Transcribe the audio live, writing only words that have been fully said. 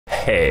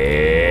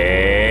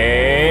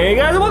Hey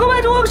guys, welcome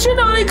back to Watching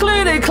Not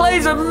Included,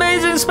 Clay's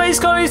amazing space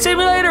colony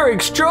simulator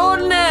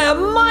extraordinaire.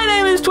 My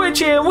name is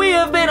Twitchi and we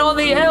have been on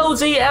the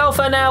LZ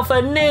Alpha now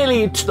for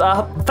nearly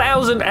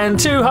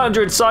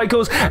 1,200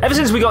 cycles. Ever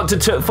since we got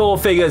to 4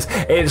 figures,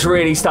 it's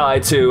really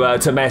started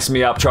to mess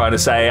me up trying to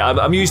say.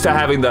 I'm used to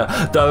having the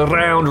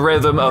round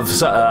rhythm of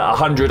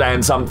 100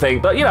 and something,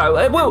 but you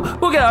know,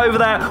 we'll get over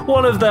that.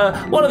 One of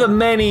the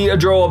many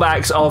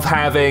drawbacks of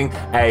having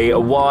a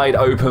wide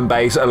open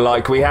base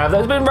like we have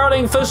that's been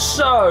running for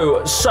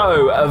so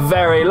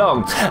very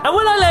long. And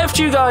when I left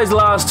you guys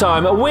last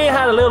time, we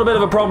had a little bit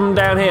of a problem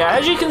down here.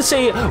 As you can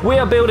see, we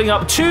are building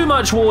up too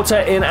much water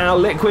in our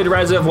liquid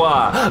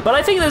reservoir, but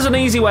I think there's an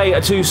easy way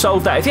to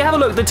solve that. If you have a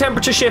look, the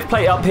temperature shift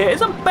plate up here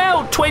is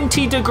about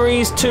 20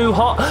 degrees too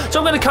hot, so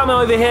I'm going to come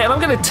over here and I'm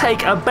going to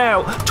take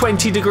about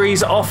 20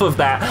 degrees off of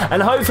that,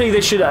 and hopefully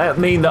this should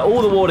mean that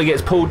all the water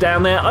gets pulled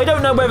down there. I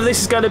don't know whether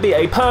this is going to be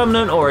a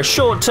permanent or a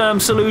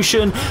short-term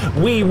solution.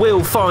 We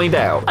will find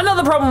out.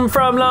 Another problem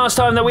from last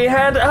time that we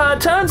had,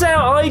 turns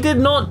out I did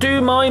not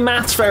do my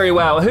maths very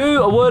well.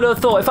 Who would have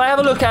thought? If I have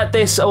a look at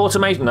this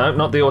automation, no,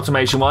 not the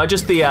automation wire,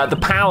 just the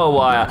power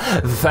wire.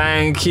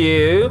 Thank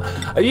you.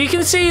 You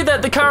can see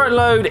that the current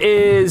load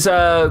is,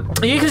 or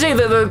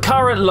the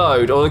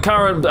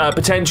current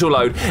potential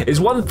load is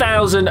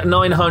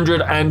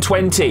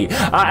 1,920.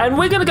 And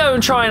we're going to go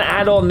and try and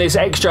add on this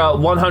extra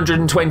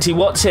 120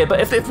 watts here. But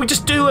if we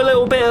just do a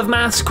little bit of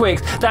maths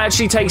quick, that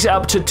actually takes it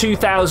up to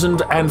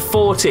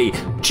 2,040.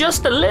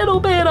 Just a little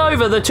bit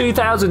over the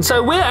 2,000.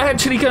 So we're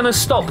actually going to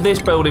stop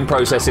this building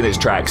process in its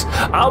tracks.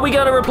 Are we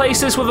going to replace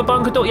this with a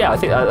bunker door? Yeah, I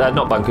think,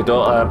 not bunker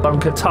door,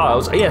 bunker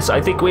tiles. Yes, I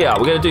think we are.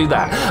 We're going to do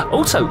that.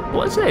 Also,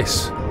 what is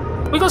this?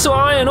 We got some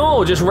iron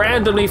ore just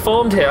randomly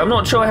formed here. I'm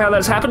not sure how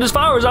that's happened. As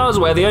far as I was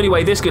aware, the only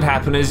way this could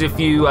happen is if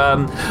you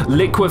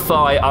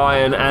liquefy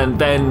iron and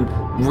then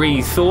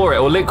re-thaw it,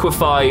 or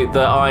liquefy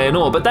the iron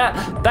ore, but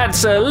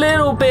that's a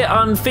little bit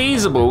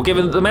unfeasible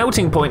given that the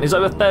melting point is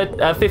over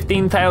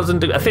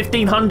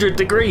 1,500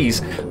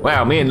 degrees.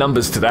 Wow, me and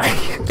numbers today.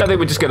 I think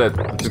we're just gonna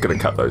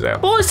cut those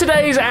out. What is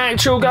today's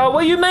actual goal?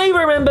 Well, you may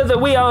remember that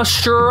we are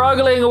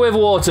struggling with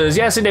waters.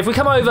 Yes, and if we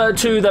come over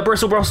to the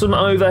bristle blossom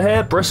over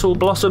here,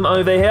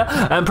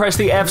 and press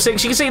the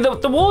F6, you can see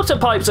the water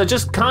pipes are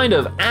just kind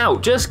of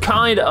out, just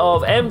kind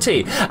of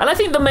empty. And I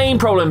think the main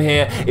problem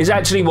here is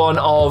actually one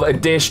of a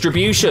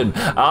distribution.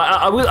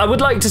 I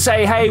would like to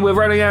say, hey, we're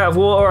running out of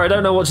water, I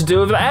don't know what to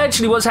do with it.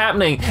 Actually, what's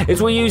happening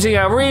is we're using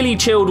our really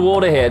chilled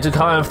water here to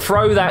kind of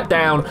throw that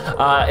down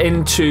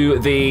into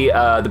the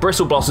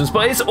bristle blossoms,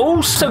 but it's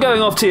also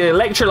going off to the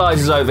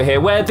electrolyzers over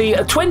here, where the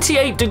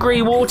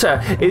 28-degree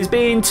water is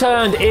being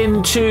turned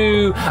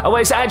into, well,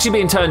 it's actually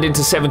being turned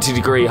into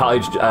 70-degree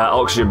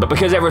oxygen, but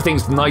because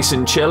everything's nice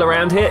and chill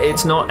around here,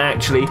 it's not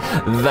actually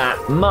that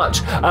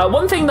much.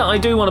 One thing that I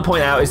do want to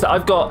point out is that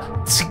I've got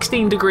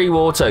 16-degree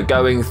water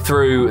going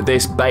through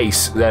this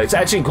base. It's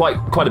actually quite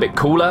a bit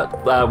cooler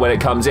when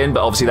it comes in,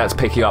 but obviously that's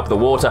picking up the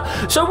water.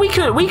 So we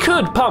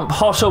could pump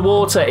hotter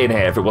water in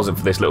here if it wasn't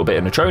for this little bit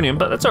of neutronium,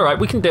 but that's all right,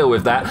 we can deal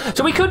with that.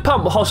 So we could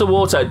pump hotter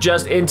water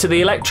just into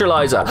the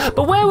electrolyzer.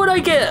 But where would I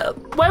get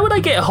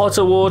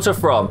hotter water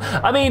from?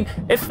 I mean,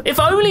 if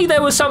only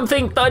there was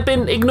something that I'd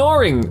been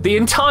ignoring the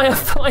entire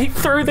fight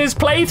through this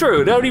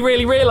playthrough. I only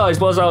really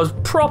realized was I was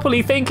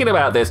properly thinking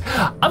about this.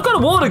 I've got a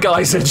water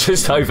geyser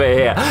just over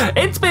here.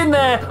 It's been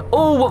there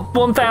all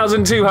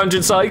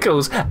 1,200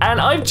 cycles,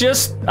 and I've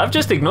just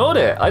ignored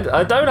it.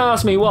 I don't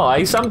ask me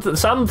why.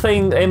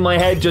 Something in my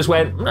head just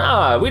went,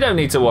 no, we don't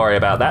need to worry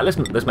about that.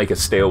 Let's make a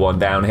steel one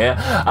down here.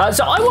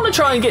 So I want to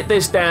try and get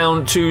this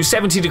down to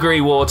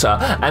 70-degree water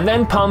and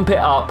then pump it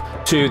up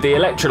to the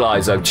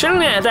electrolyzer.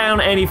 Chilling it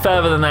down any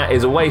further than that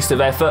is a waste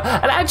of effort.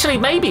 And actually,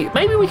 maybe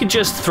we could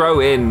just throw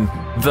in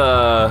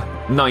the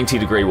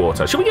 90-degree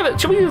water. Should we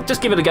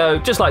just give it a go,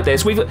 just like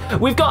this?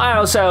 We've got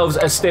ourselves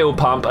a steel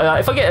pump.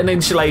 If I get an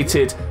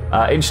insulated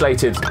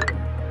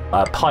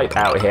pipe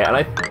out here, and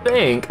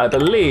I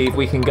believe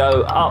we can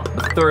go up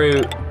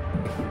through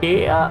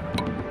here.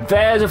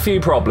 There's a few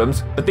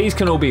problems, but these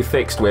can all be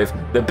fixed with.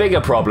 The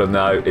bigger problem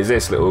though is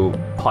this little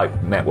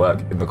pipe network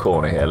in the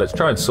corner here. Let's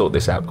try and sort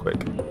this out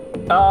quick.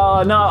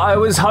 Oh no, I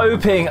was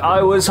hoping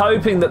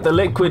that the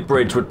liquid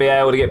bridge would be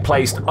able to get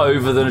placed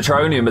over the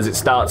neutronium as it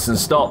starts and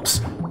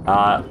stops.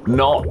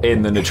 Not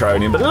in the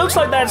neutronium, but it looks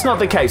like that's not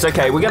the case.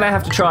 Okay, we're gonna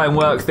have to try and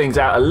work things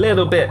out a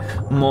little bit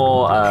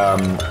more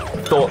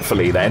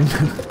thoughtfully then.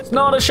 It's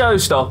not a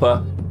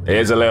showstopper. It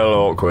is a little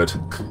awkward.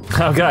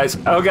 Oh guys,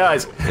 do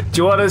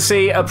you want to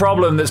see a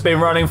problem that's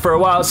been running for a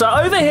while? So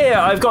over here,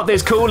 I've got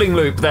this cooling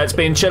loop that's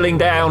been chilling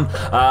down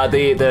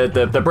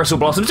the bristle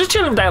blossoms, just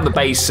chilling down the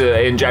base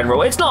in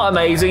general. It's not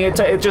amazing, it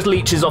just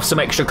leaches off some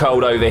extra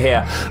cold over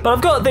here. But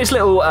I've got this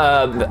little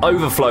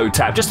overflow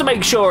tab, just to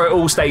make sure it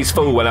all stays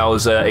full when I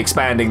was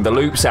expanding the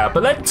loops out.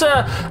 But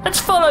let's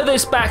follow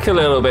this back a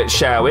little bit,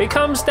 shall we? It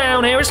comes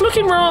down here, it's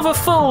looking rather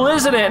full,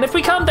 isn't it? And if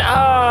we come down,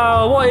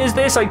 oh, what is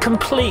this? I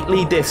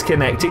completely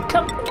disconnected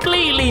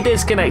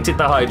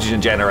the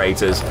hydrogen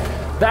generators.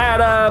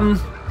 That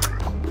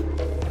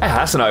Yeah,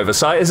 that's an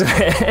oversight, isn't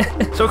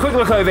it? So a quick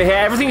look over here.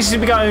 Everything seems to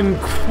be going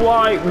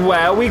quite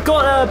well. We've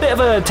got a bit of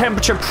a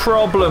temperature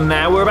problem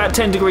now. We're about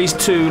 10 degrees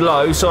too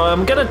low, so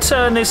I'm going to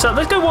turn this up.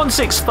 Let's go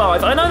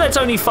 165. I know that's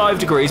only 5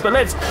 degrees, but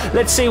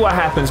let's see what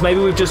happens. Maybe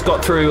we've just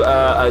got through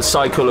a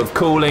cycle of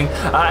cooling,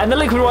 and the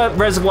liquid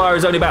reservoir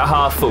is only about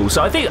half full,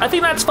 so I think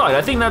that's fine.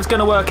 I think that's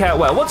going to work out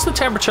well. What's the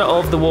temperature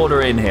of the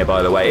water in here,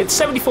 by the way? It's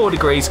 74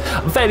 degrees.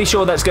 I'm fairly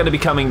sure that's going to be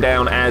coming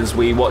down as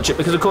we watch it,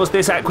 because of course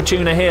this aqua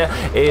tuna here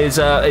is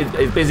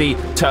busy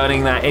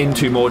turning that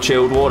into more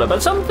chilled water.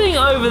 But something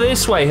over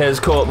this way has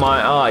caught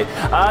my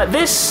eye.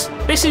 This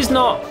is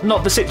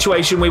not the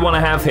situation we want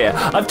to have here.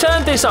 I've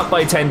turned this up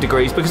by 10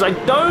 degrees because I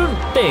don't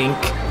think...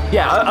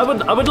 Yeah,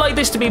 I would like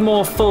this to be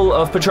more full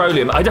of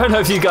petroleum. I don't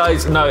know if you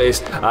guys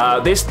noticed,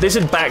 this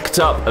had backed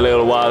up a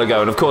little while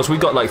ago, and of course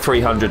we've got like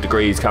 300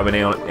 degrees coming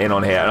in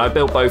on here, and I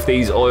built both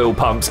these oil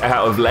pumps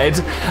out of lead.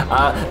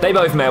 They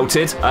both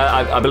melted.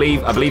 I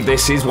believe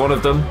this is one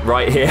of them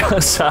right here.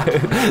 So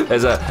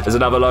there's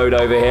another load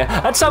over here.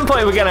 At some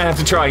point we're gonna have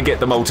to try and get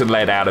the molten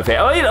lead out of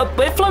here.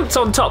 It floats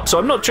on top, so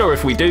I'm not sure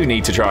if we do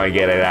need to try and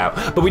get it out,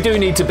 but we do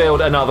need to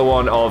build another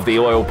one of the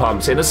oil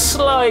pumps in a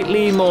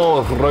slightly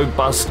more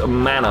robust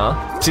manner.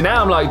 See,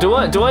 now I'm like, do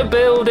I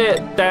build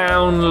it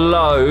down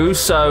low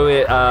so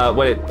it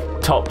when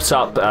it tops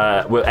up,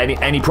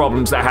 any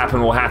problems that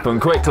happen will happen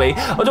quickly,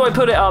 or do I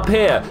put it up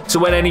here so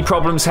when any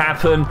problems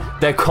happen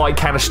they're quite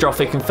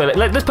catastrophic and fill it?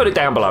 Let's put it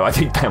down below. I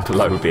think down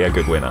below would be a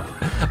good winner.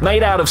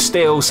 Made out of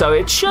steel, so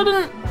it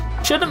shouldn't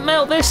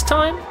melt this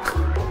time.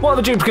 While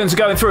the Duplicants are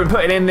going through and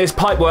putting in this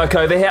pipework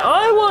over here,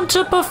 I want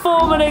to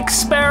perform an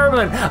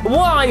experiment.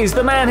 Wise,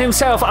 the man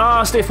himself,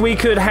 asked if we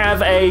could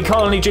have a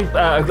colony a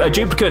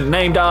Duplicant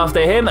named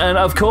after him, and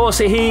of course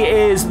he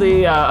is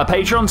a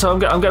patron, so I'm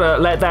going to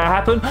let that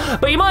happen.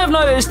 But you might have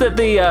noticed that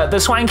the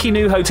swanky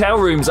new hotel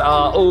rooms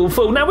are all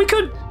full. Now we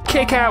could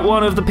kick out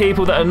one of the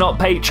people that are not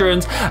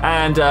patrons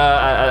and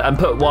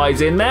put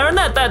Wise in there, and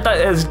that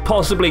is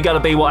possibly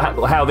going to be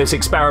how this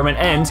experiment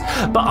ends.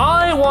 But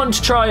I want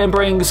to try and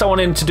bring someone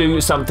in to do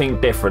something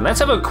different. Let's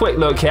have a quick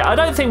look here. I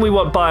don't think we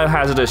want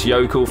biohazardous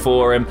yokel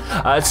for him.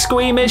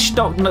 Squeamish,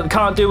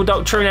 can't do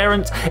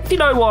doctrinaires. If you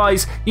know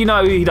Wise, you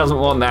know he doesn't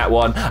want that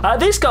one.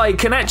 This guy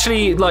can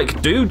actually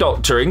like do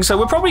doctoring, so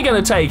we're probably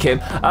going to take him.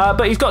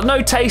 But he's got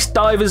no taste,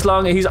 diver's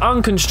lung. He's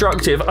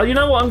unconstructive. You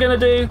know what I'm going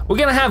to do? We're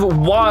going to have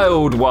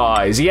Wild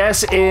Wise.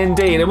 Yes,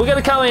 indeed. And we're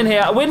going to come in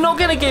here. We're not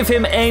going to give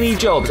him any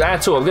jobs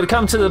at all. I'm going to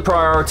come to the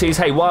priorities.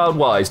 Hey, Wild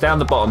Wise, down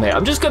the bottom here.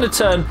 I'm just going to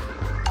turn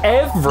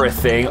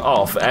everything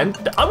off,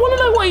 and I want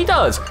to know what he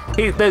does.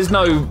 There's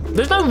no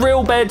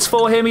real beds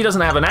for him. He doesn't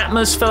have an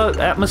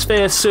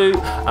atmosphere suit.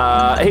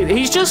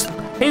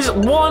 His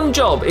one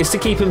job is to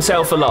keep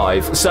himself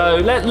alive. So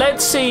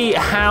let's see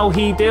how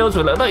he deals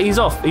with it. Look, he's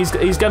off. He's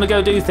going to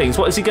go do things.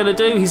 What is he going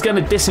to do? He's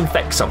going to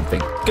disinfect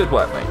something. Good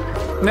work, mate.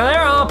 Now,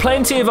 there are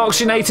plenty of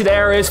oxygenated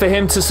areas for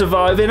him to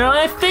survive in, and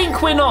I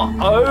think we're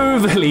not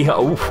overly...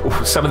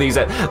 some of these...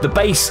 The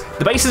base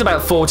is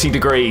about 40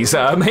 degrees.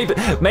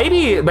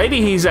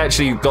 Maybe he's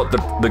actually got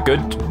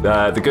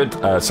the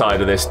good side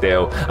of this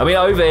deal. I mean,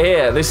 over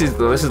here, this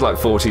is like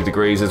 40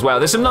 degrees as well.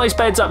 There's some nice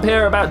beds up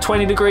here, about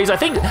 20 degrees. I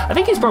think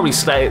he's probably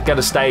going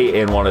to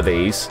stay in one of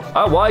these.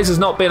 Wise has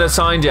not been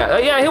assigned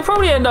yet. Yeah, he'll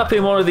probably end up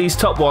in one of these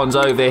top ones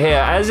over here,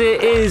 as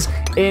it is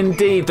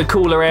indeed the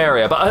cooler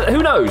area. But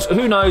who knows?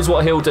 Who knows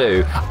what he'll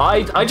do?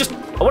 I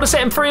want to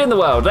set him free in the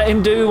world. Let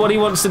him do what he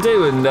wants to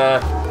do, and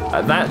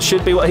that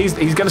should be what he's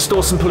going to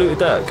store some polluted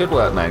dirt. Good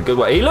work, man. Good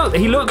work.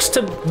 He looks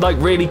to like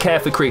really care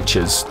for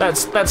creatures.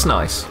 That's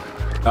nice.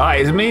 All right,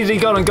 he's immediately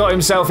gone and got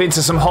himself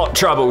into some hot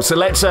trouble. So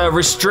let's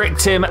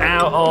restrict him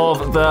out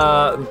of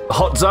the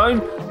hot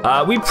zone.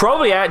 We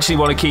probably actually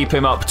want to keep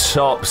him up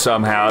top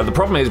somehow. The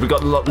problem is we've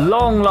got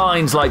long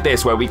lines like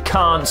this where we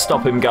can't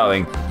stop him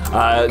going.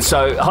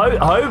 So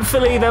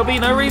hopefully there'll be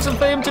no reason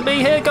for him to be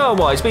here. Go on,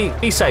 Wise.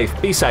 Be safe.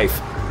 Be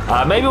safe.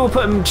 Maybe we'll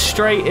put him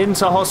straight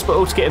into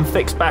hospital to get him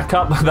fixed back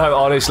up. Though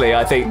honestly,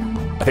 I think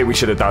we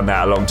should have done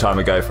that a long time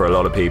ago for a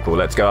lot of people.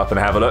 Let's go up and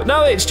have a look.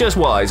 No, it's just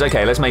Wise.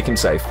 Okay, let's make him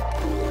safe.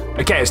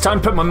 Okay, it's time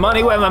to put my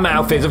money where my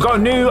mouth is. I've got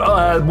a new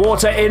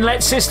water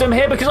inlet system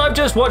here because I've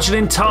just watched an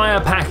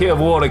entire packet of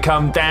water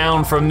come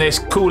down from this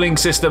cooling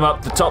system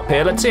up the top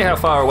here. Let's see how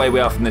far away we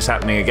are from this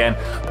happening again.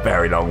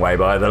 Very long way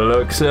by the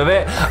looks of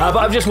it. But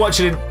I've just watched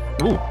it.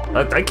 Ooh,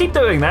 I keep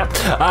doing that.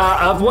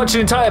 I've watched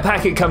an entire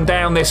packet come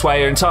down this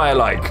way, an entire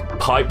like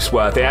pipe's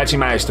worth. It actually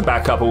managed to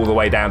back up all the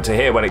way down to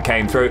here when it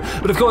came through.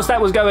 But of course that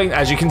was going,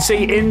 as you can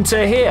see,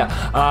 into here.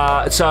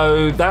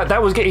 So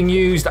that was getting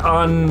used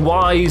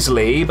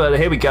unwisely, but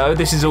here we go.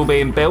 This is all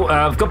being built.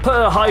 I've got to put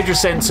a hydro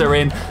sensor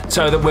in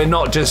so that we're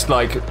not just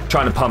like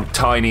trying to pump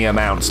tiny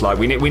amounts. Like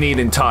we need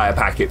entire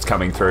packets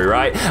coming through,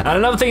 right? And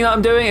another thing that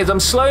I'm doing is I'm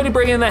slowly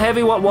bringing the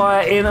heavy watt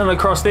wire in and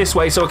across this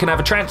way so I can have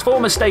a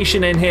transformer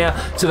station in here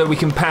so that we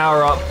can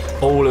power up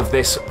all of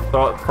this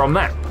from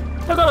that.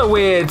 I've got a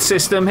weird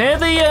system here.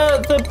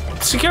 The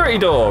security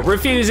door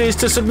refuses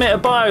to submit a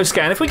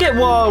bioscan. If we get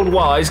Wild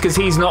Wise, because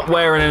he's not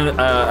wearing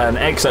an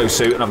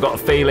exosuit, and I've got a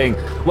feeling,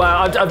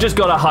 well, I've just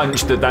got a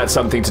hunch that that's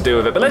something to do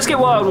with it. But let's get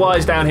Wild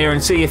Wise down here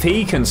and see if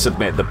he can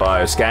submit the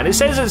bioscan. It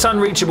says it's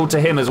unreachable to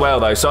him as well,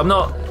 though, so I'm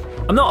not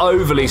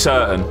overly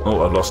certain.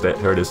 Oh, I've lost it.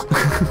 Here it is.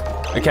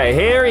 Okay,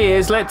 here he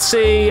is. Let's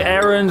see.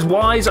 Aaron's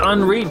Wise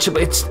unreachable.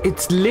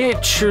 It's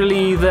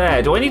literally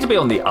there. Do I need to be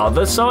on the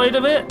other side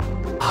of it?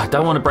 I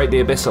don't want to break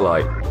the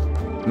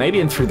abyssalite.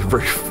 Maybe in through the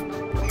roof.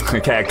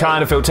 Okay, I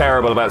kind of feel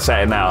terrible about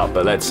setting that up,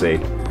 but let's see.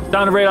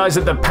 Starting to realise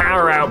that the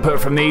power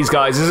output from these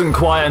guys isn't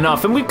quite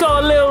enough, and we've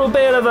got a little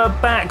bit of a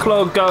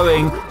backlog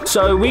going,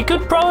 so we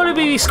could probably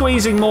be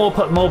squeezing more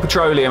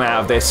petroleum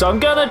out of this. So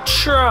I'm gonna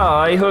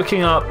try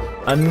hooking up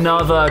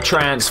another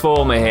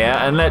transformer here,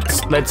 and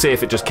let's see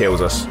if it just kills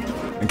us.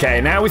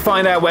 Okay, now we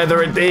find out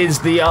whether it is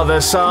the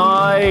other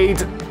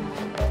side.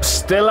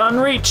 Still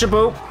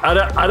unreachable. I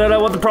don't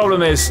know what the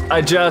problem is.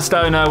 I just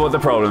don't know what the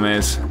problem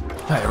is.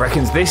 It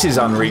reckons this is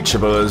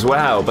unreachable as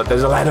well, but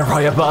there's a ladder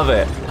right above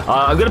it.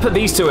 I'm gonna put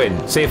these two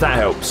in, see if that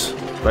helps.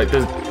 Like,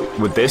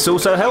 would this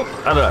also help?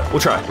 I don't know. We'll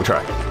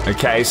try.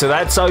 Okay, so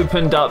that's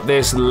opened up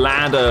this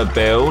ladder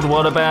build.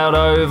 What about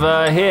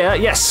over here?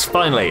 Yes,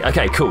 finally.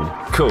 Okay, cool.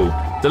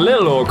 It's a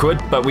little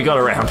awkward, but we got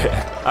around it.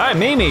 All right,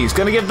 Mimi's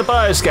gonna give the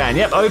bioscan.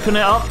 Yep, open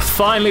it up.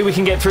 Finally, we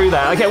can get through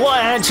that. Okay, what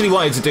I actually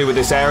wanted to do with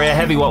this area,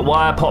 heavy watt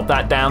wire, pop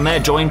that down there.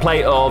 Join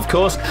plate, of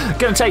course.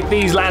 Gonna take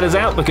these ladders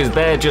out because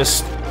they're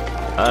just,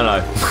 I don't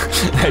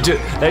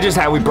know. they're just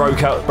how we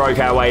broke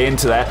our way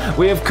into there.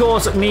 We, of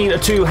course,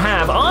 need to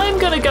have, I'm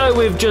going to go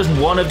with just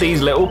one of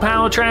these little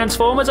power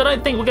transformers. I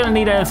don't think we're going to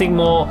need anything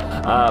more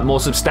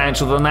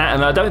substantial than that,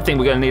 and I don't think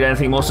we're going to need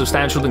anything more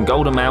substantial than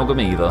gold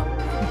amalgam either.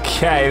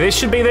 Okay, this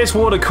should be this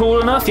water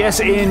cool enough. Yes,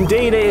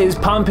 indeed, it is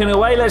pumping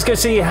away. Let's go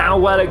see how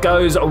well it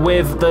goes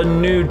with the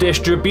new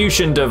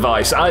distribution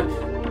device. It's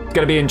going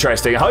to be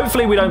interesting.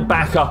 Hopefully we don't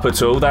back up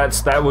at all.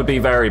 That would be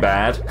very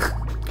bad.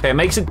 Okay, it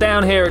makes it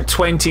down here at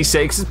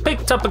 26. It's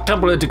picked up a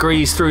couple of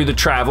degrees through the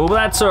travel, but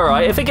that's all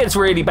right. If it gets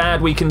really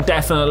bad, we can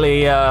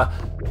definitely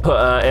put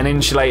an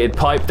insulated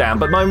pipe down.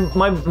 But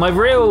my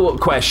real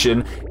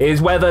question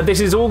is whether this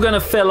is all going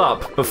to fill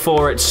up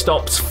before it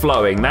stops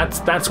flowing.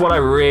 That's what I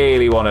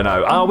really want to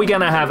know. Are we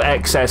going to have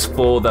excess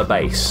for the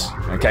base?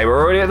 Okay, we're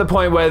already at the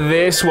point where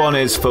this one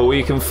is full.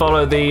 You can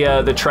follow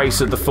the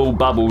trace of the full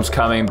bubbles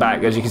coming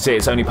back. As you can see,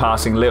 it's only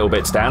passing little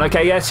bits down.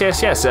 Okay, yes.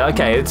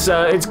 Okay,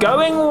 it's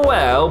going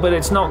well, but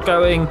it's not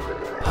going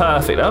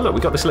perfect. Oh, look,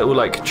 we got this little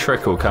like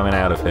trickle coming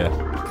out of here.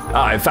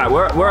 In fact,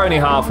 we're only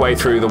halfway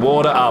through the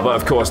water, but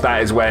of course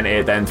that is when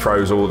it then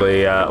throws all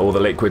the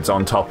liquids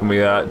on top, and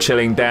we are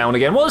chilling down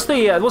again. What's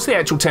the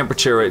actual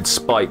temperature it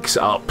spikes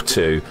up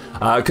to?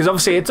 Because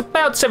obviously it's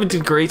about 70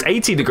 degrees,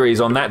 80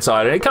 degrees on that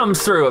side, and it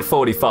comes through at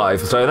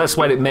 45. So that's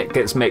when it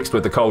gets mixed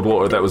with the cold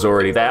water that was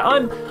already there.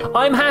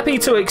 I'm happy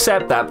to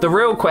accept that. The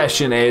real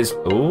question is,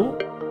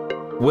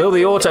 will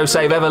the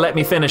autosave ever let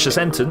me finish a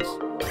sentence?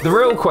 The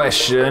real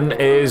question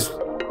is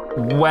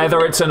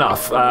whether it's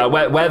enough,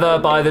 whether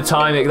by the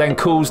time it then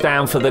cools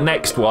down for the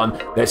next one,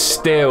 there's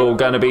still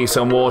going to be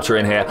some water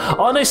in here.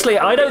 Honestly,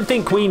 I don't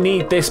think we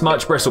need this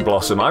much bristle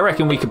blossom. I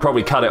reckon we could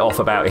probably cut it off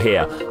about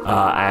here,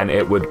 and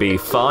it would be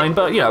fine.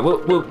 But you know,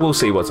 we'll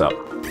see what's up.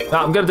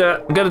 I'm gonna do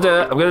it.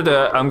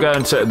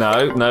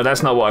 No,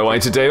 that's not what I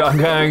wanted to do. I'm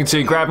going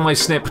to grab my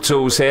snip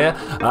tools here,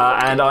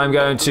 and I'm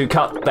going to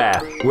cut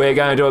there. We're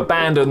going to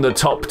abandon the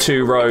top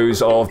 2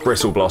 rows of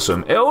bristle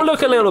blossom. It'll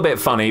look a little bit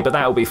funny, but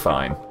that'll be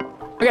fine.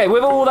 Okay,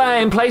 with all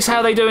that in place, how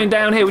are they doing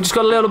down here? We've just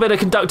got a little bit of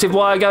conductive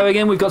wire going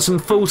in. We've got some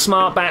full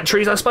smart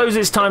batteries. I suppose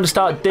it's time to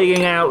start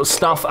digging out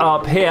stuff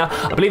up here.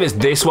 I believe it's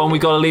this one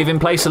we've got to leave in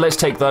place, so let's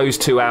take those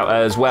 2 out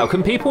as well.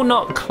 Can people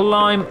not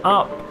climb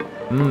up?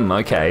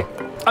 Okay.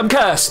 I'm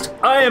cursed.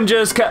 I am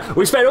just cursed.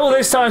 We spent all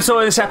this time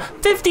sorting this out.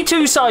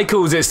 52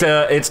 cycles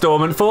it's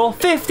dormant for.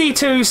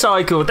 52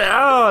 cycles.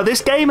 Oh,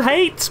 this game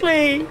hates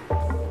me.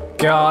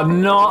 God,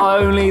 not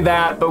only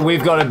that, but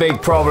we've got a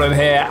big problem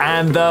here,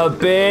 and the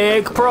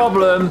big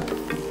problem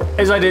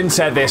is I didn't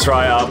set this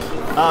right up.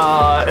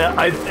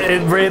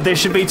 This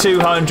should be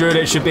 200,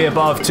 it should be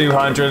above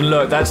 200, and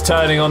look, that's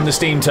turning on the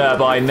steam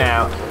turbine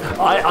now.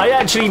 I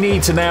actually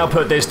need to now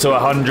put this to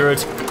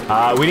 100.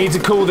 We need to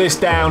cool this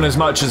down as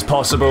much as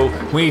possible.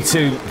 We need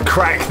to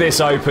crack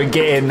this open,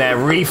 get in there,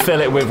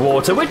 refill it with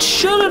water, which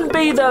shouldn't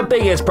be the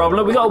biggest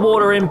problem. We got a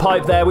water in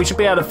pipe there. We should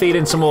be able to feed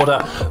in some water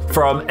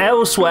from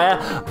elsewhere,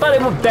 but it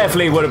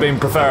definitely would have been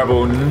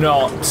preferable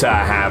not to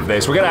have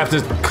this. We're going to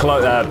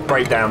have to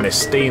break down this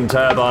steam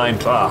turbine.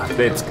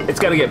 It's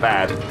going to get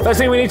bad. First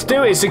thing we need to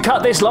do is to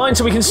cut this line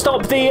so we can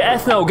stop the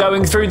ethanol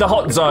going through the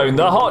hot zone.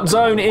 The hot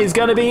zone is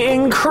going to be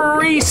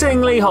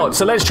increasingly hot,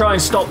 so let's try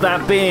and stop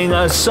that being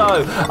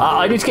so.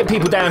 I need to get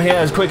people down here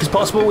as quick as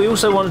possible. We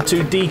also wanted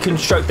to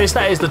deconstruct this.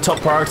 That is the top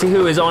priority.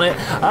 Who is on it?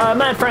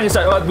 Mad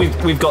Frankenstein.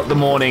 We've got the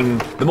morning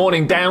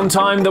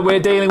downtime that we're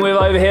dealing with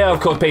over here. Of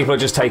course, people are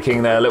just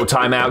taking their little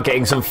time out,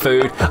 getting some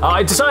food.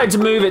 I decided to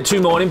move it to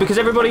morning because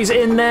everybody's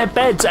in their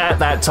beds at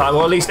that time,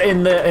 or at least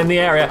in the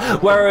area.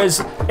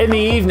 Whereas in the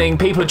evening,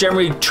 people are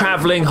generally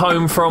traveling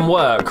home from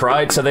work,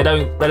 right? So they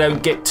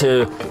don't get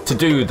to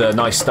do the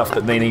nice stuff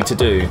that they need to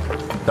do.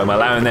 So I'm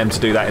allowing them to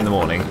do that in the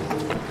morning.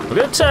 We're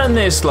going to turn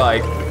this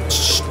like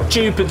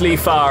stupidly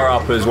far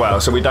up as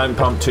well, so we don't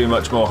pump too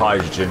much more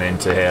hydrogen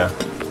into here.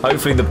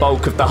 Hopefully the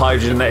bulk of the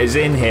hydrogen that is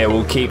in here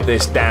will keep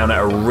this down at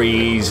a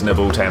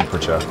reasonable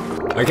temperature.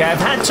 Okay, I've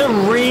had to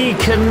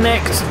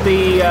reconnect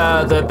the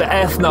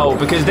ethanol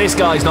because this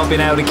guy's not been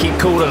able to keep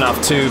cool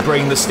enough to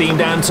bring the steam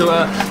down to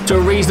a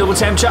reasonable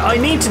temperature. I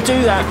need to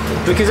do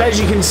that because, as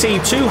you can see,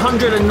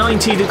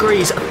 290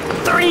 degrees,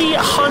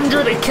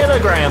 300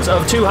 kilograms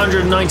of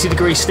 290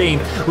 degree steam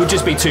would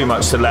just be too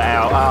much to let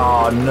out.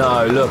 Oh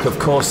no, look, of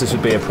course this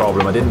would be a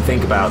problem. I didn't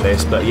think about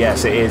this, but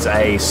yes, it is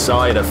a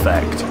side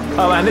effect.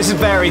 Oh man, this is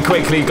very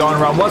quickly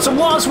gone wrong. So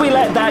whilst we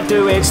let that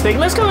do its thing,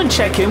 let's go and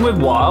check in with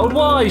Wild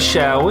Wise,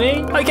 shall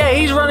we? Okay,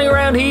 he's running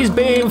around, he's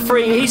being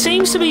free. He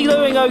seems to be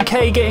doing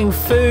okay getting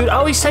food.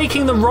 Oh, he's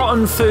taking the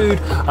rotten food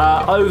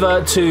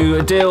over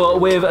to deal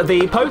with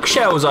the poke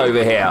shells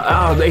over here.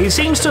 Oh, he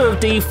seems to have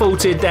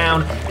defaulted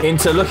down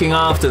into looking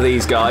after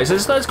these guys.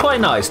 That's quite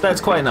nice.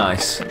 That's quite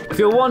nice. If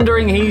you're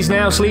wondering, he's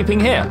now sleeping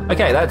here.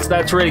 Okay,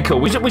 that's really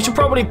cool. We should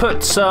probably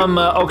put some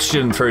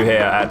oxygen through here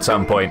at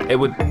some point. It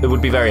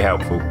would be very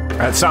helpful.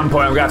 At some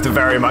point, I'm going to have to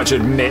very much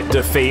admit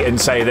defeat and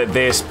say that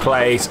this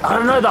place... I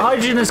don't know, the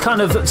hydrogen has kind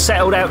of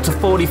settled out to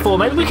 44.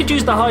 Maybe we could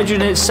use the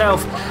hydrogen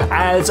itself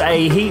as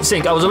a heat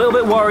sink. I was a little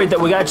bit worried that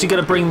we're actually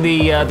going to bring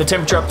the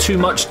temperature up too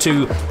much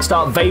to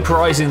start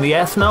vaporizing the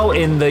ethanol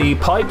in the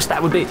pipes.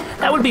 That would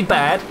be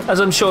bad,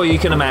 as I'm sure you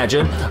can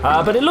imagine.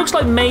 But it looks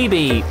like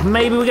maybe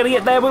we're going to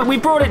get there. We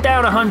brought it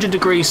down 100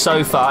 degrees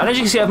so far. And as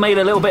you can see, I've made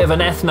a little bit of an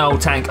ethanol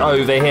tank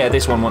over here.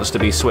 This one wants to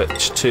be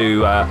switched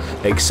to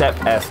accept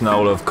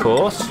ethanol, of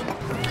course.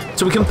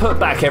 So we can put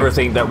back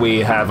everything that we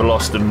have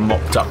lost and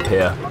mopped up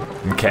here.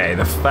 Okay,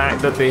 the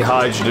fact that the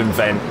hydrogen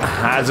vent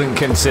hasn't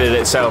considered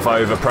itself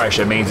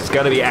overpressure means it's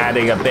going to be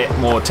adding a bit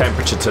more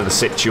temperature to the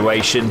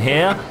situation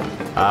here.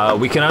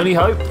 We can only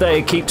hope that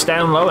it keeps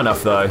down low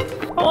enough though.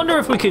 I wonder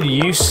if we could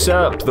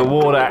usurp the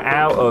water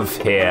out of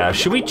here.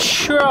 Should we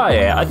try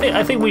it?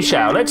 I think we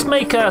shall. Let's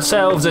make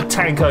ourselves a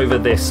tank over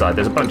this side.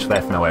 There's a bunch of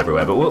ethanol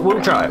everywhere, but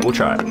we'll try it. We'll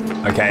try it.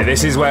 Okay,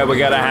 this is where we're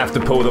going to have to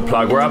pull the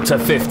plug. We're up to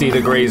 50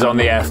 degrees on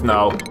the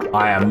ethanol.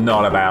 I am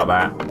not about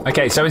that.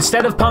 Okay, so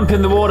instead of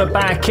pumping the water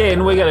back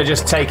in, we're going to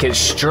just take it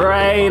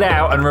straight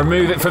out and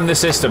remove it from the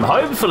system.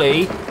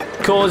 Hopefully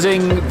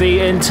causing the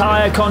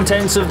entire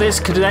contents of this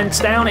condense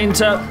down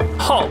into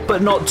hot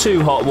but not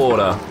too hot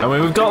water. I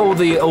mean, we've got all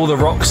the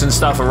rocks and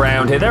stuff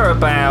around here. They're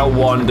about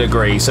 1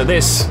 degree, so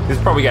this is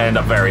probably going to end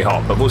up very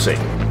hot, but we'll see.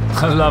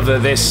 I love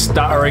that this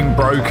stuttering,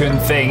 broken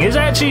thing is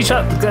actually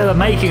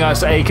making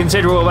us a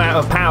considerable amount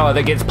of power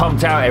that gets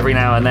pumped out every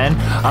now and then.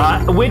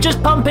 We're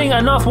just pumping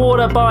enough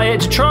water by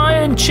it to try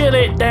and chill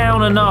it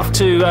down enough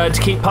to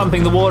keep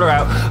pumping the water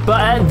out.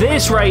 But at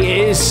this rate,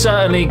 it is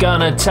certainly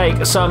gonna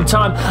take some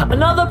time.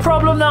 Another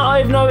problem that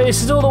I've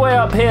noticed is all the way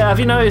up here. Have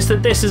you noticed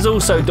that this is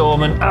also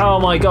dormant? Oh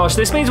my gosh,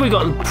 this means we've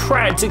got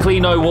practically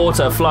no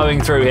water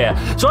flowing through here.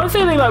 So I'm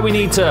feeling like we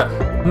need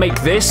to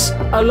make this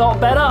a lot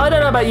better. I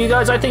don't know about you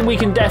guys. I think we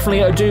can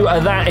definitely do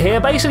that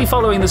here, basically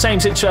following the same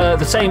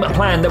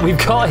plan that we've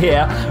got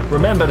here.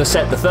 Remember to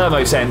set the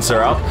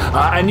thermosensor up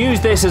and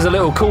use this as a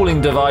little cooling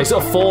device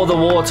for the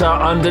water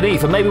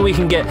underneath, and maybe we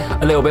can get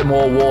a little bit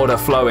more water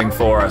flowing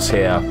for us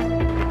here.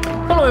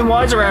 Following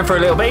Wise around for a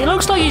little bit, he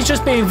looks like he's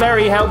just being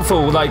very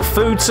helpful, like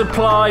food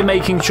supply,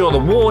 making sure the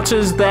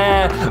water's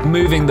there,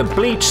 moving the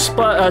bleach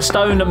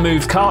stone that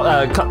moved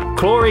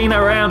chlorine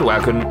around.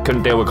 Well,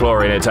 couldn't deal with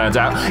chlorine, it turns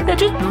out. Yeah,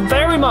 just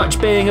very much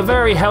being a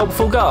very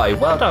helpful guy.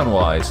 Well done,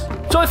 Wise.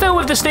 So I feel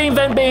with the steam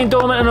vent being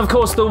dormant and of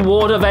course the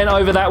water vent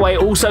over that way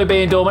also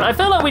being dormant, I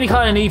feel like we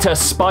kind of need to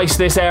spice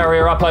this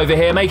area up over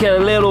here, make it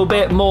a little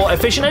bit more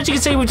efficient. As you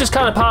can see, we're just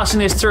kind of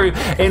passing this through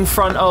in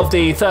front of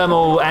the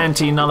thermal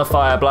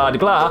anti-nullifier blah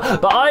blah.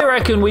 But I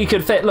reckon we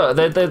could fit, look,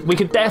 we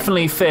could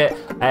definitely fit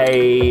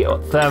a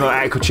thermal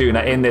aqua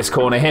tuner in this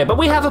corner here. But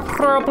we have a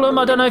problem.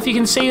 I don't know if you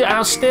can see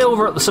our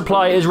steel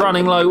supply is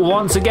running low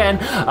once again.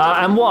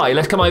 And why?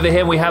 Let's come over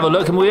here and we have a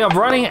look, and we are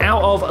running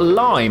out of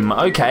lime.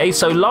 Okay,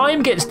 so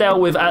lime gets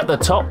dealt with at the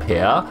top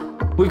here.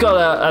 We've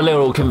got a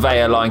little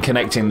conveyor line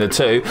connecting the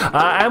two,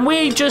 and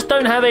we just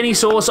don't have any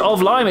source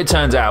of lime, it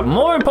turns out.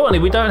 More importantly,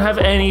 we don't have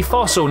any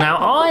fossil. Now,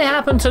 I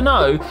happen to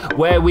know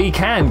where we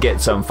can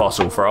get some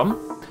fossil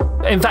from.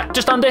 In fact,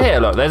 just under here,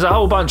 look, there's a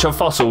whole bunch of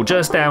fossil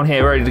just down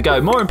here ready to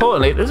go. More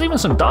importantly, there's even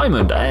some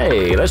diamond.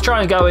 Hey, let's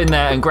try and go in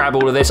there and grab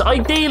all of this,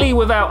 ideally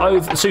without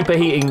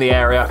superheating the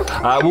area.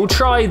 We'll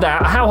try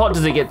that. How hot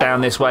does it get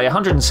down this way?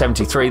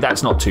 173,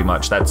 that's not too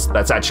much.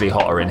 That's actually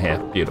hotter in here.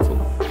 Beautiful.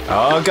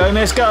 Oh, go,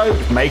 miss, go.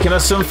 Making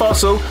us some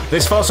fossil.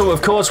 This fossil,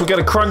 of course, we're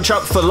going to crunch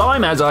up for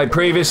lime, as I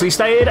previously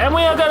stated, and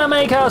we are going to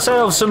make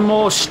ourselves some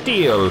more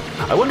steel.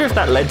 I wonder if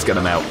that lead's going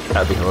to melt.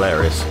 That'd be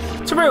hilarious.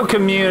 It's a real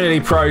community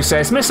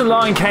process. Mr.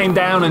 Lion came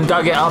down and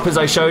dug it up, as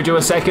I showed you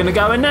a second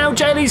ago, and now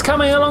Jelly's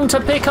coming along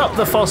to pick up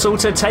the fossil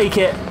to take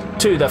it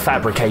to the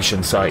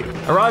fabrication site.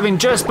 Arriving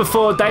just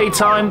before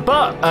daytime,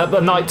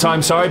 but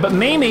nighttime, sorry, but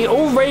Mimi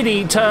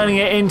already turning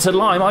it into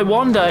lime. I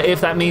wonder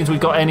if that means we've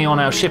got any on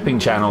our shipping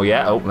channel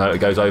yet. Oh, no, it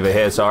goes over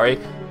here,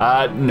 sorry.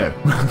 No.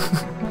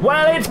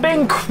 Well, it's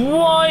been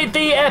quite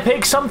the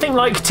epic, something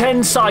like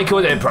 10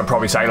 cycles, it'd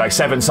probably say like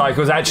 7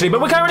 cycles actually, but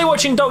we're currently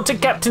watching Dr.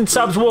 Captain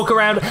Subs walk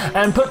around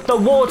and put the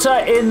water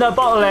in the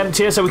bottle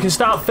emptier so we can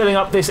start filling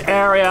up this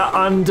area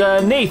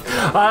underneath.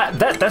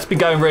 That's been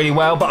going really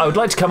well, but I would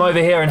like to come over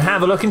here and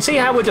have a look and see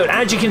how we're doing.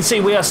 As you can see,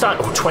 we are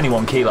starting,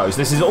 21 kilos.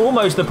 This is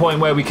almost the point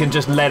where we can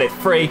just let it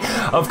free.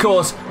 Of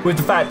course, with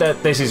the fact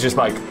that this is just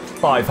like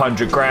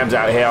 500 grams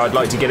out here, I'd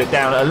like to get it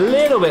down a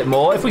little bit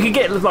more. If we could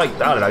get, like,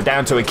 I don't know,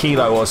 down to a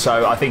kilo or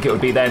so, I think it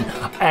would be then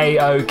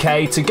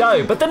a-okay to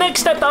go. But the next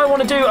step that I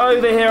want to do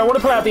over here, I want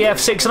to pull out the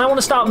F6 and I want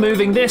to start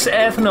moving this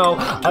ethanol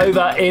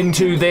over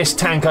into this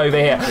tank over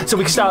here, so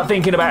we can start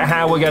thinking about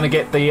how we're going to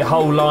get the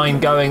whole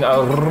line going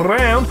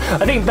around.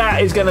 I think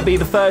that is going to be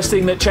the first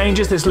thing that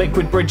changes, this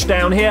liquid bridge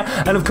down here,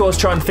 and of course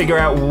try and figure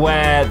out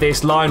where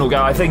this line will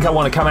go. I think I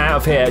want to come out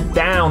of here,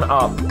 down,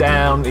 up,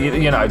 down,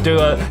 you know, do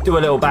a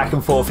little back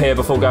and forth here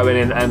before going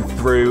in and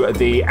through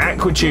the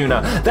aqua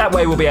tuner. That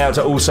way we'll be able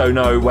to also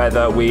know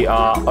whether we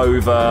are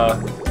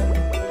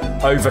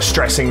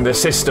overstressing the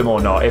system or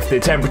not. If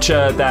the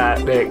temperature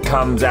that it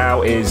comes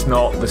out is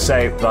not the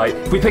same, like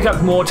if we pick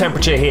up more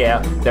temperature here,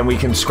 then we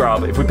can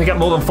scrub. If we pick up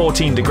more than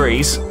 14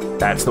 degrees,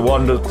 that's the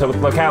one to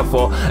look out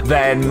for,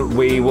 then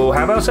we will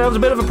have ourselves a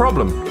bit of a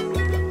problem.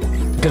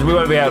 Because we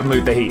won't be able to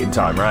move the heat in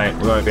time, right?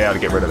 We won't be able to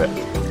get rid of it.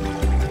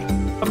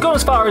 I've gone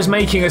as far as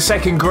making a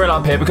second grill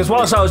up here because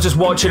whilst I was just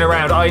watching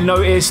around, I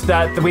noticed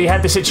that we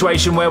had the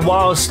situation where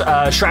whilst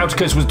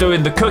Shroudicus was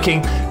doing the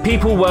cooking,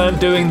 people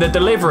weren't doing the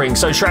delivering.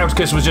 So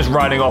Shroudicus was just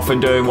running off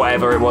and doing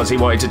whatever it was he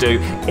wanted to do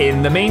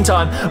in the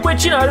meantime,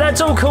 which, you know,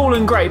 that's all cool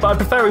and great, but I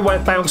prefer he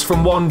won't bounce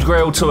from one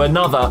grill to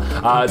another.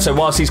 So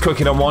whilst he's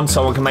cooking on one,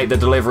 someone can make the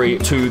delivery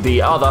to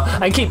the other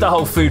and keep the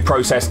whole food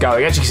process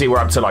going. As you can see, we're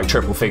up to like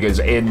triple figures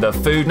in the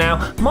food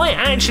now. Might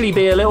actually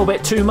be a little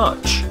bit too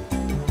much.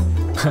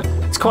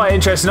 It's quite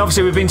interesting.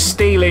 Obviously, we've been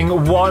stealing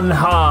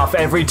 1/2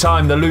 every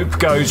time the loop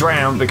goes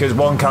round because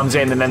one comes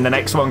in and then the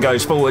next one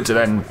goes forwards and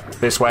then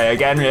this way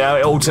again. You know,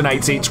 it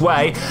alternates each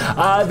way.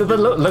 But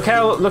look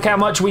how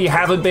much we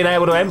haven't been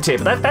able to empty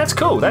it. But that's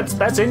cool.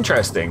 That's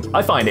interesting.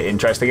 I find it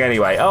interesting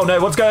anyway. Oh no,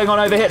 what's going on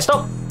over here?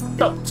 Stop!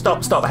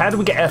 How did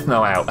we get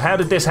ethanol out? How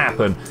did this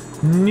happen?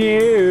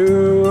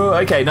 No.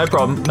 Okay, no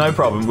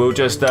problem. We'll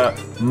just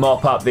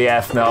mop up the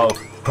ethanol.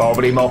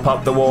 Probably mop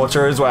up the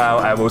water as well,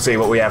 and we'll see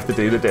what we have to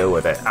do to deal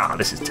with it. Ah,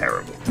 this is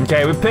terrible.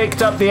 Okay, we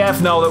picked up the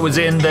ethanol that was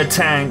in the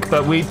tank,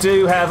 but we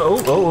do have...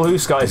 Oh,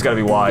 who's got... It's got to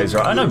be Wise,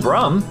 right? Oh, no,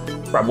 Brum.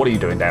 Brum, what are you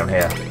doing down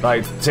here?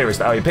 Like,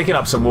 seriously, oh, you're picking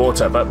up some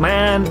water, but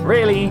man,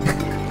 really?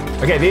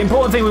 Okay, the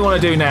important thing we want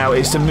to do now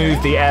is to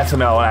move the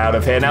ethanol out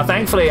of here. Now,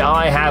 thankfully,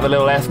 I have a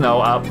little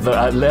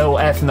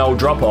ethanol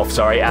drop-off,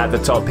 sorry, at the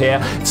top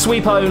here.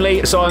 Sweep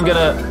only, so I'm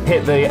gonna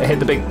hit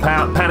the big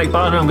panic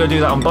button. I'm gonna do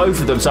that on both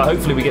of them, so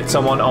hopefully we get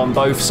someone on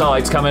both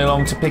sides coming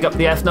along to pick up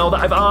the ethanol that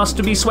I've asked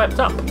to be swept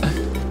up.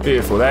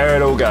 Beautiful, there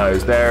it all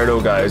goes,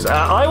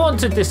 I want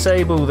to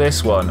disable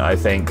this one, I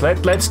think.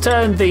 Let's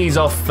turn these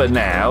off for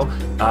now.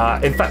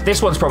 In fact,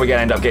 this one's probably going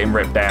to end up getting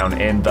ripped down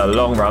in the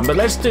long run, but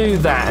let's do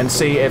that and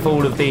see if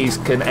all of these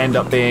can end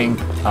up being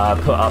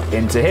put up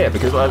into here,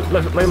 because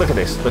look at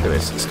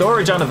this.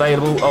 Storage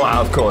unavailable. Oh,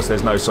 of course,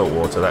 there's no salt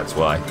water, that's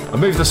why. I'll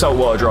move the salt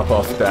water drop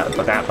off that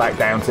back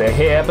down to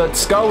here, but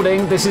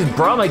scolding, this is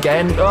Brum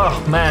again.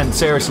 Oh, man,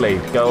 seriously,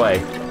 go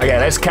away. Okay,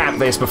 let's cap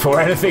this before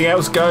anything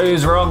else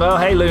goes wrong. Oh,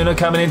 hey, Luna,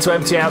 coming in to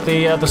empty out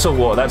the salt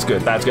water. That's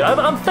good.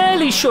 I'm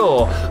fairly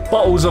sure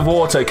bottles of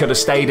water could have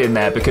stayed in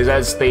there because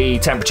as the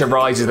temperature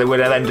rises, they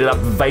would have ended up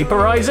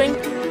vaporizing.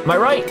 Am I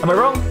right? Am I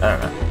wrong? I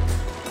don't know.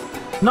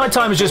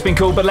 Nighttime has just been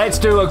cool, but let's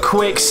do a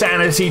quick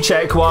sanity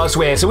check whilst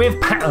we're here. So we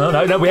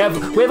have we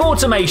have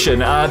automation.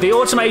 The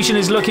automation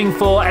is looking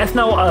for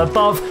ethanol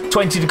above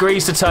 20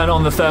 degrees to turn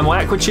on the thermal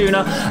aqua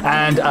tuner,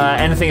 and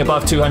anything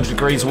above 200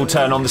 degrees will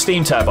turn on the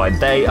steam turbine.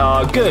 They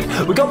are good.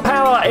 We've got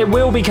power. It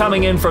will be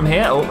coming in from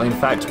here. Oh, in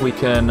fact, we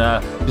can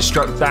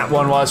destruct that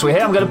one whilst we're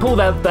here. I'm going to pull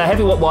the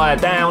heavy watt wire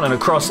down and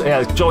across,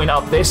 join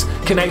up this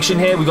connection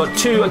here. We've got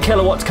 2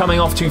 kilowatts coming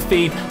off to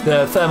feed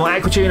the thermal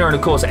aqua tuner, and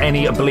of course,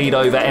 any bleed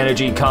over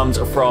energy comes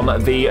from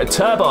the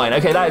turbine.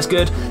 Okay, that is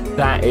good.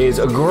 That is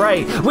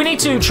great. We need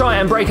to try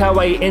and break our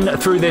way in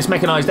through this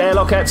mechanized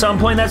airlock at some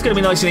point. That's going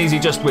to be nice and easy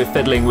just with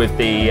fiddling with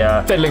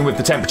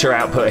the temperature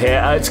output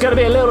here. It's going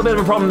to be a little bit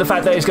of a problem, the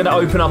fact that it's going to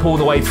open up all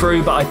the way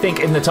through, but I think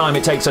in the time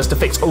it takes us to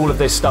fix all of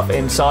this stuff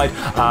inside,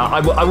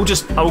 I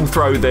will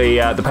throw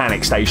the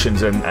panic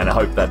stations and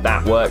hope that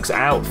that works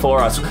out for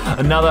us.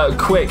 Another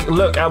quick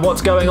look at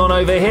what's going on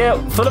over here.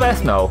 Full of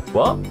ethanol.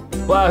 What?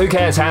 Well, who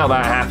cares how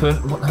that happened?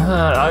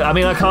 I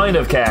mean, I kind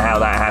of care how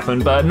that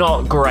happened, but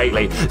not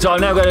greatly. So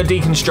I'm now going to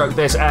deconstruct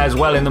this as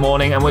well in the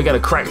morning, and we're going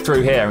to crack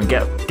through here and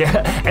get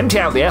empty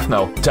out the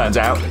ethanol, turns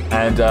out,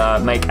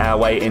 and make our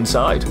way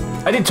inside.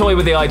 I did toy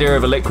with the idea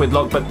of a liquid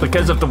lock, but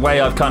because of the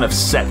way I've kind of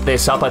set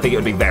this up, I think it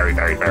would be very,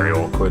 very, very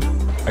awkward.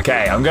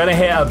 Okay, I'm going to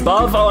hit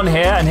above on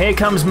here, and here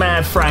comes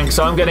Mad Frank,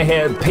 so I'm going to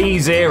hit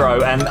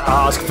P0 and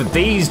ask for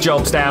these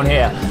jobs down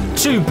here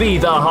to be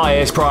the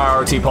highest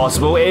priority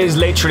possible. It is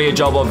literally a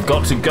job I've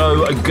got to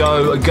go,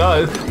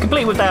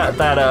 complete with that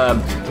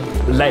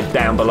lead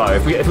down below.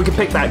 If we could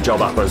pick that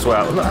job up as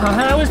well.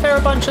 How is there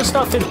a bunch of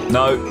stuff in?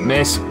 No,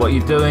 miss, what are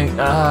you doing?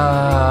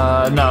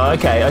 No,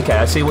 okay,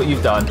 I see what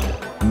you've done.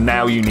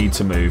 Now you need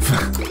to move.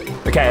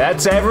 Okay,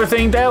 that's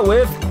everything dealt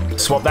with.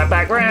 Swap that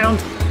back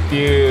round.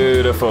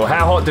 Beautiful.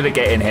 How hot did it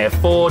get in here?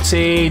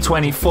 40,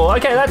 24.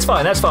 Okay, that's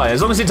fine, that's fine. As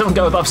long as it doesn't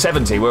go above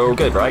 70, we're all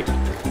good, right?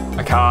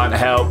 I can't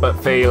help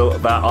but feel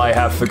that I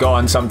have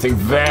forgotten something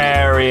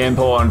very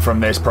important from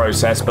this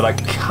process, but I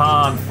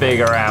can't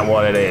figure out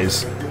what it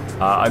is.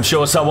 I'm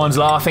sure someone's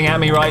laughing at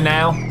me right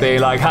now,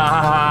 being like, ha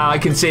ha ha, I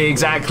can see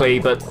exactly,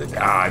 but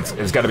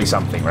it's got to be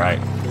something, right?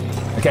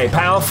 Okay,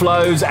 power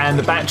flows and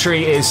the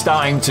battery is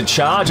starting to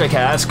charge. Okay,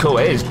 that's cool.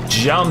 It is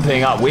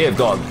jumping up. We have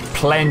got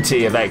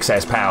plenty of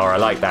excess power. I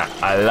like that.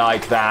 I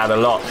like that a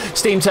lot.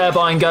 Steam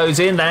turbine goes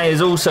in. That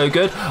is also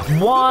good.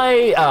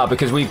 Why?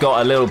 Because we've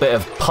got a little bit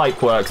of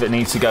pipe work that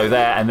needs to go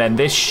there, and then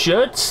this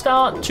should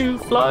start to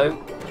flow.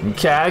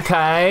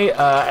 Okay.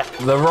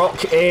 The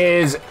rock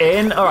is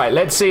in. All right,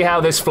 let's see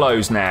how this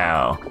flows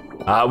now.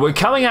 We're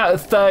coming out at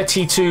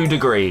 32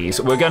 degrees.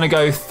 We're going to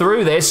go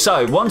through this.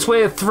 So once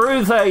we're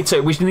through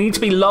 32, we need to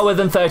be lower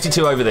than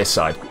 32 over this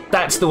side.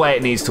 That's the way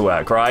it needs to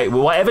work, right?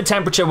 Whatever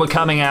temperature we're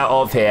coming out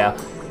of here,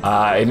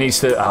 it needs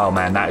to. Oh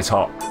man, that is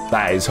hot.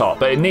 That is hot.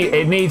 But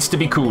it needs to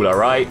be cooler,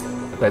 right?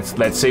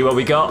 Let's see what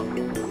we got.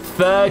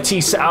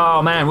 30.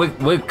 Oh man,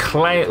 we're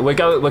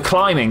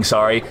climbing.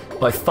 Sorry,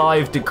 by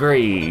 5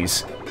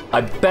 degrees. I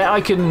bet I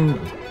can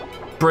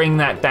bring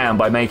that down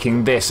by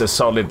making this a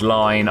solid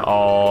line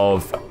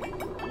of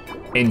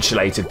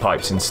insulated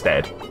pipes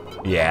instead.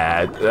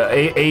 Yeah,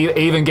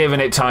 even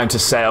giving it time to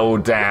settle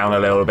down a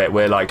little bit,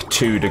 we're like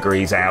 2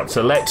 degrees out.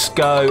 So let's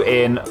go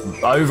in,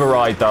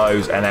 override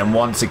those, and then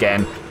once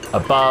again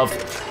above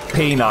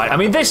P9. I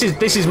mean, this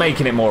is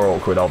making it more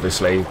awkward,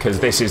 obviously, because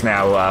this is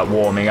now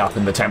warming up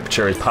and the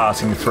temperature is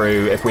passing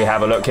through. If we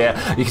have a look here,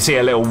 you can see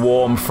a little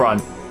warm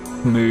front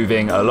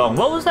moving along.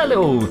 What was that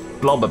little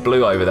blob of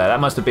blue over there? That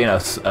must have been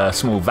a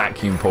small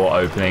vacuum port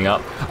opening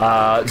up.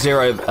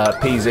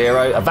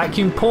 P0, a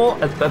vacuum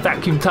port, a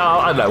vacuum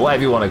tile, I don't know,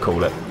 whatever you want to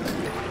call it.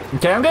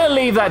 Okay, I'm going to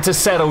leave that to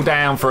settle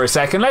down for a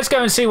second. Let's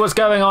go and see what's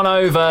going on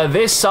over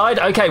this side.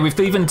 Okay, we've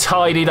even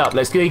tidied up.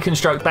 Let's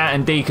deconstruct that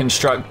and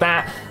deconstruct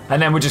that,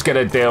 and then we're just going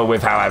to deal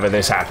with however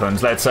this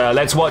happens.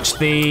 Let's watch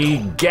the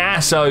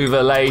gas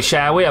overlay,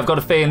 shall we? I've got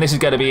a feeling this is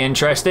going to be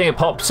interesting. It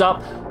pops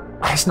up.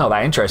 It's not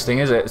that interesting,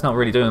 is it? It's not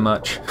really doing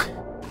much.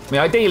 I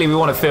mean, ideally, we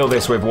want to fill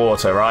this with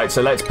water, right?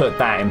 So let's put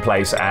that in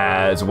place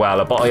as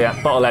well. A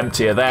bottle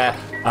emptier there.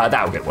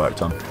 That'll get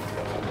worked on.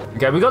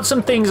 Okay, we've got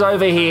some things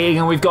over here,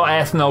 and we've got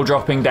ethanol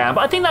dropping down,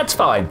 but I think that's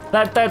fine.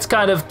 That's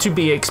kind of to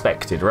be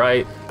expected,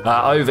 right?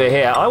 Over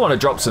here, I want to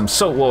drop some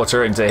salt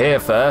water into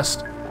here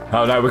first.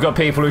 Oh no, we've got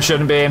people who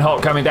shouldn't be in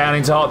hot coming down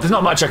into hot. There's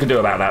not much I can do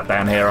about that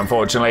down here,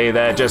 unfortunately.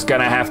 They're just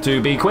going to have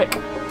to be quick.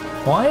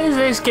 Why is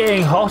this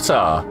getting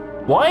hotter?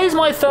 Why is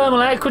my thermal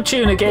aqua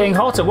tuner getting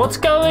hotter? What's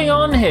going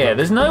on here?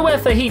 There's nowhere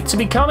for heat to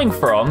be coming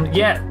from,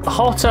 yet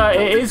hotter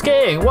it is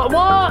getting. What?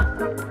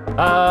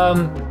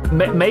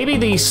 Maybe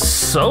these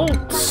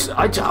salts?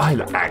 I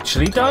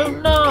actually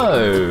don't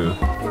know.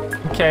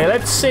 Okay,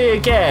 let's see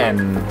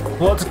again.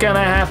 What's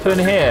gonna happen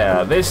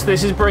here? This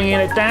is bringing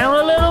it down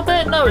a little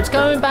bit? No, it's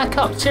going back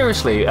up,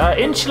 seriously.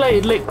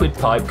 Insulated liquid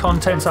pipe,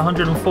 contents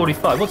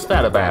 145. What's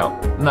that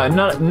about? No,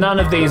 none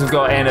of these have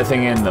got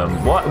anything in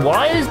them.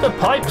 Why is the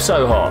pipe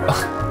so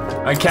hot?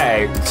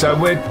 Okay, so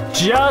we're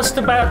just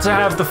about to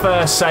have the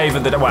first save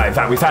of the day. Well, in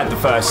fact, we've had the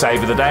first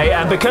save of the day,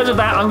 and because of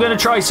that, I'm going to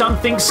try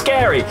something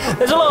scary.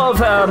 There's a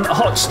lot of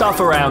hot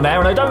stuff around there,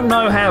 and I don't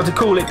know how to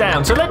cool it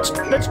down. So let's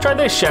try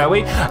this, shall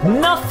we?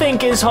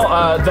 Nothing is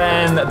hotter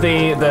than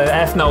the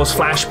ethanol's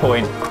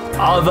flashpoint,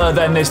 other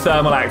than this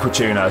thermal aqua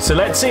tuner. So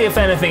let's see if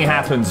anything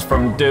happens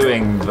from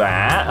doing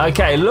that.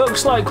 Okay,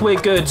 looks like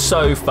we're good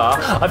so far.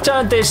 I've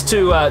turned this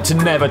to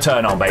never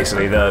turn on,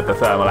 basically, the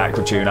thermal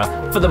aqua tuner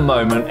for the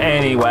moment.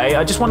 Anyway,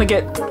 I just want to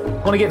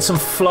get some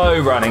flow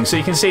running. So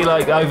you can see,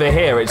 like over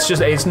here,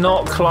 it's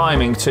not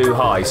climbing too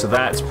high, so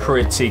that's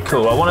pretty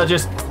cool. I want to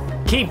just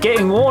keep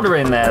getting water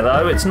in there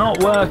though. It's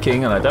not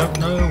working, and I don't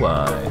know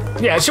why.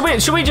 Yeah, should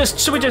we just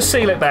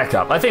seal it back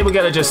up? I think we're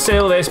gonna just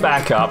seal this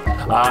back up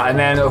and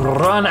then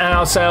run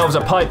ourselves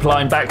a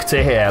pipeline back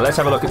to here. Let's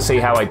have a look and see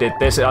how I did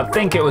this. I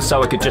think it was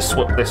so I could just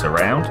swap this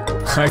around.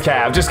 Okay,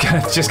 I'm just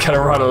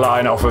gonna run a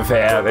line off of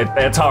here.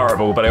 It's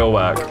horrible, but it'll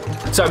work.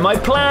 So my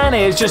plan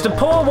is just to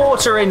pour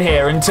water in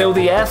here until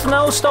the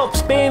ethanol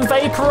stops being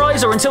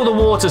vaporized, or until the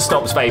water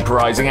stops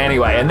vaporizing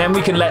anyway, and then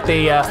we can let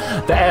the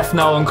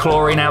ethanol and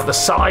chlorine out the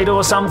side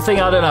or something.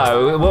 I don't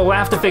know. We'll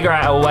have to figure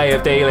out a way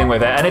of dealing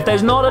with it. And if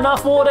there's not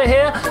enough water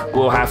here,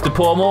 we'll have to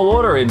pour more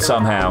water in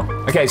somehow.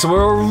 Okay, so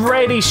we're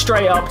already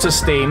straight up to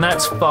steam.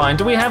 That's fine.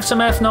 Do we have some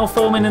ethanol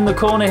forming in the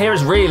corner here?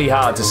 It's really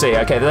hard to see.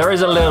 Okay, there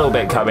is a little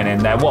bit coming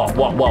in there. What?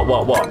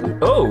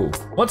 Oh,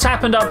 what's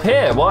happened up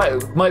here? Why?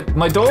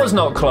 My door's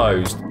not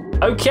closed.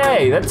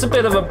 Okay, that's a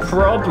bit of a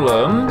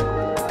problem.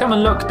 Come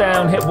and look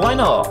down here. Why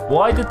not?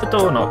 Why did the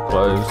door not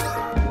close?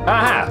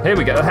 Aha, here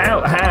we go.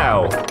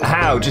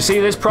 How? Do you see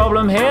this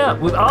problem here?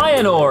 With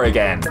iron ore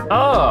again.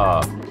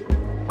 Oh.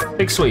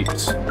 Big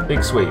sweeps.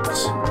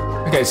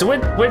 Okay, so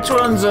which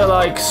ones are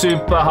like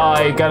super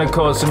high, gonna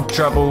cause some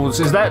troubles?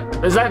 Has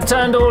that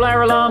turned all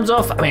our alarms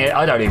off? I mean,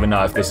 I don't even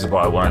know if this is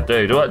what I want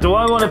to do. Do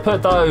I want to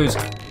put those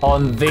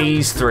on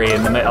these three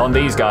on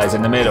these guys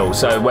in the middle,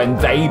 so when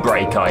they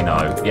break, I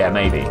know? Yeah,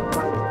 maybe.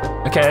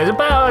 Okay, there's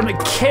about a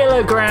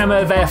kilogram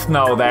of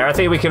ethanol there. I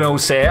think we can all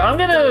see it. I'm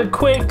gonna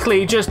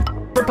quickly just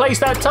replace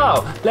that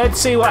tile. Let's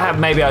see what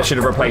happens. Maybe I should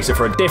have replaced it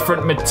for a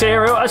different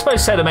material. I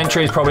suppose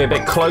sedimentary is probably a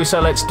bit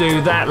closer. Let's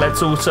do that.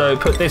 Let's also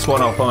put this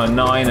one up on a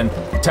 9 and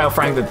tell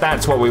Frank that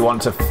that's what we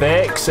want to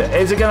fix.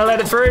 Is it going to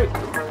let it through?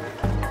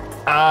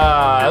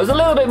 It was a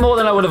little bit more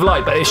than I would have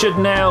liked, but it should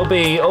now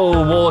be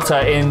all water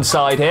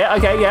inside here.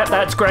 Okay, yeah,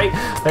 that's great.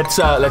 Let's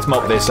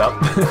mop this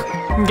up.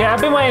 Okay,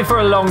 I've been waiting for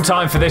a long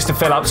time for this to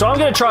fill up, so I'm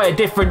going to try a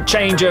different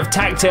change of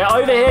tact here.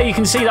 Over here, you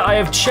can see that I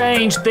have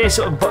changed this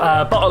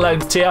bottle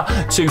emptier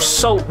to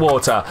salt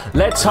water.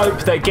 Let's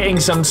hope that getting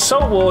some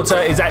salt water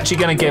is actually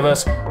going to give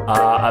us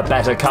a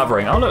better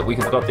covering. Oh, look, we've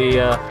got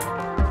the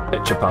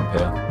pitcher pump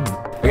here.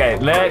 Okay,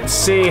 let's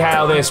see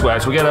how this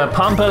works. We're gonna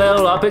pump a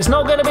little up. It's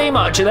not gonna be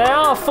much. They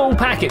are full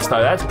packets though,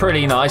 that's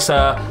pretty nice.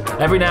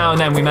 Every now and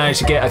then we manage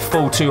to get a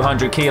full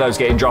 200 kilos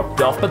getting dropped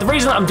off. But the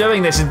reason that I'm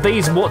doing this is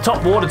these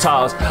top water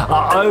tiles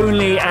are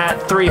only at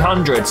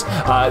 300s.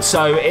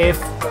 So if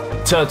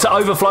to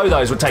overflow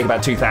those would take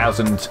about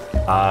 2,000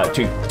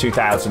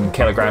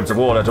 kilograms of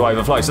water to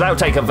overflow. So that would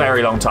take a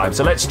very long time.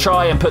 So let's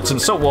try and put some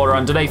salt water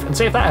underneath and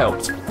see if that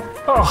helps.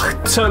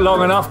 Oh, took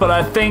long enough, but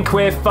I think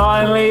we're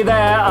finally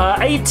there.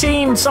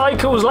 18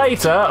 cycles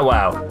later.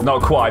 Well,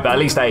 not quite, but at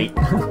least 8.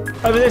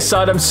 Over this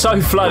side, I'm so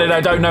flooded, I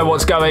don't know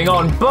what's going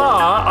on.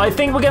 But I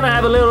think we're going to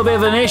have a little bit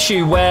of an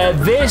issue where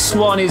this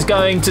one is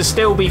going to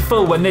still be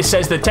full when this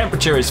says the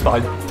temperature is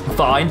fine.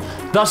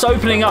 Thus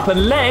opening up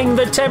and letting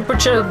the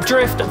temperature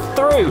drift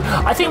through.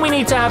 I think we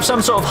need to have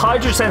some sort of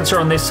hydro sensor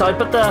on this side,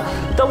 but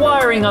the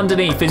wiring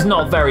underneath is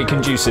not very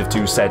conducive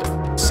to said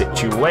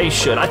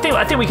situation. I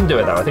think we can do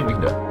it though. I think we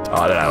can do it.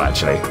 Oh, I don't know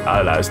actually. I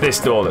don't know. It's this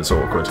door that's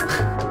awkward.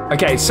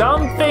 Okay,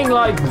 something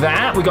like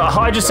that. We got a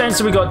hydro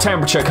sensor, we got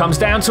temperature. Comes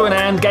down to an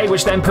AND gate,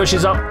 which then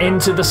pushes up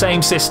into the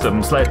same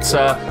systems. Let's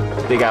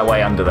dig our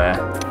way under there.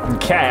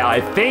 Okay, I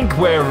think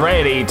we're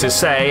ready to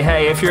say,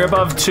 hey, if you're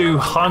above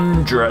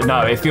 200,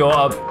 no, if you're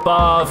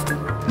above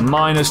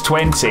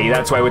 -20,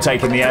 that's where we're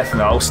taking the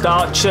ethanol,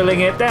 start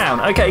chilling it down.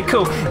 Okay,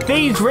 cool.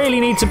 These really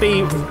need to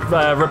be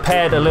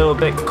repaired a little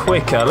bit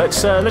quicker.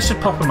 Let's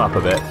just pop them up a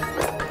bit.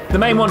 The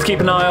main one to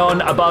keep an eye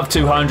on, above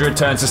 200,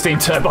 turns the steam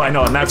turbine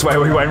on. That's where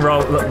we went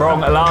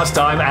wrong last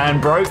time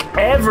and broke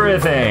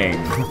everything.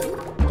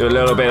 Do a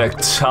little bit of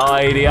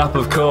tidy up,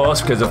 of course,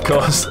 because of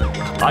course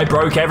I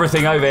broke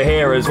everything over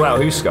here as well.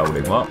 Who's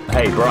scolding what?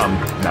 Hey, Brum.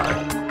 No.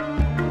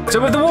 So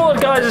with the water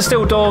guys are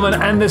still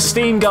dormant and the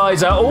steam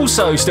guys are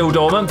also still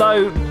dormant,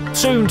 though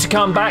soon to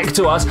come back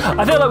to us,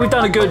 I feel like we've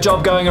done a good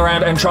job going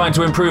around and trying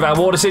to improve our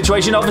water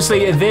situation.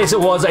 Obviously, this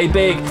was a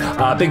big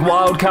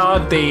wild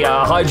card, the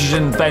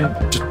hydrogen vent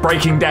just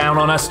breaking down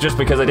on us just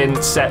because I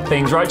didn't set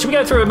things right. Should we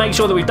go through and make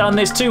sure that we've done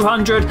this?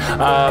 200,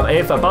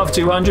 if above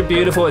 200,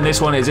 beautiful, and this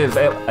one is if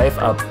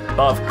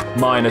above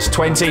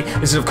 -20.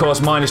 This is, of course,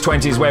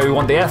 -20 is where we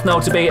want the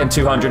ethanol to be, and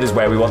 200 is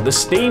where we want the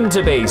steam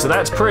to be. So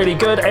that's pretty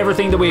good.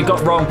 Everything that we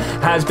got wrong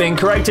has been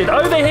corrected.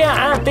 Over here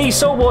at the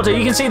saltwater,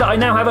 you can see that I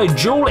now have a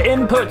dual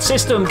input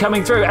system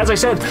coming through. As I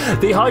said,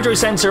 the hydro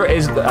sensor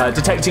is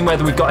detecting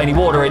whether we've got any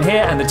water in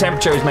here, and the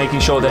temperature is making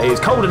sure that it is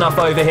cold enough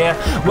over here.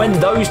 When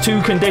those two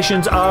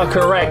conditions are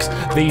correct,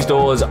 these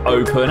doors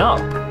open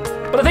up.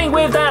 But I think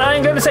with that,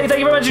 I'm going to say thank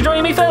you very much for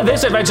joining me for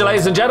this adventure,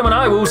 ladies and gentlemen.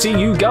 I will see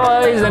you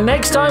guys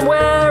next time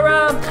where,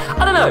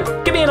 I don't know,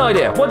 give me an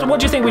idea. What do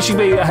you think we should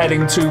be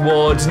heading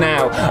towards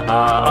now?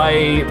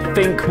 I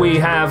think we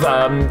have,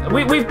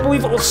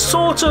 we've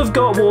sort of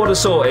got water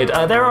sorted.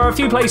 There are a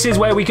few places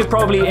where we could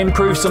probably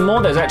improve some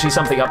more. There's actually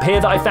something up here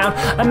that I found,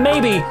 and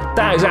maybe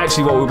that is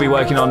actually what we'll be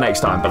working on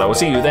next time. But I will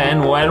see you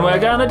then when we're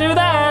going to do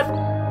that.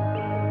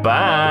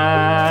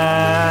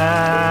 Bye.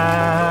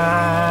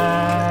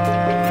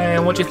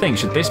 do you think?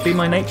 Should this be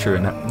my nature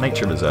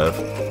reserve?